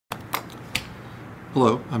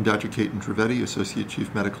Hello, I'm Dr. Ketan Trivedi, Associate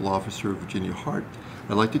Chief Medical Officer of Virginia Heart.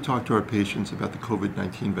 I'd like to talk to our patients about the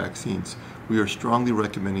COVID-19 vaccines. We are strongly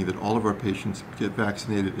recommending that all of our patients get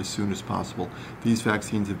vaccinated as soon as possible. These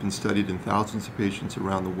vaccines have been studied in thousands of patients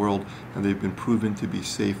around the world, and they've been proven to be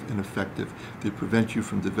safe and effective. They prevent you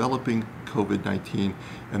from developing COVID-19,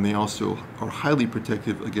 and they also are highly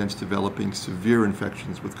protective against developing severe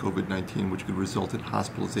infections with COVID-19, which could result in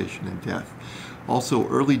hospitalization and death. Also,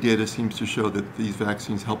 early data seems to show that these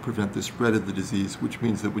vaccines help prevent the spread of the disease, which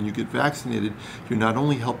means that when you get vaccinated, you're not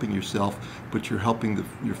only helping yourself, but you're helping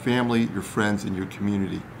your family, your friends, and your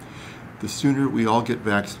community. The sooner we all get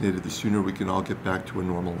vaccinated, the sooner we can all get back to a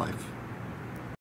normal life.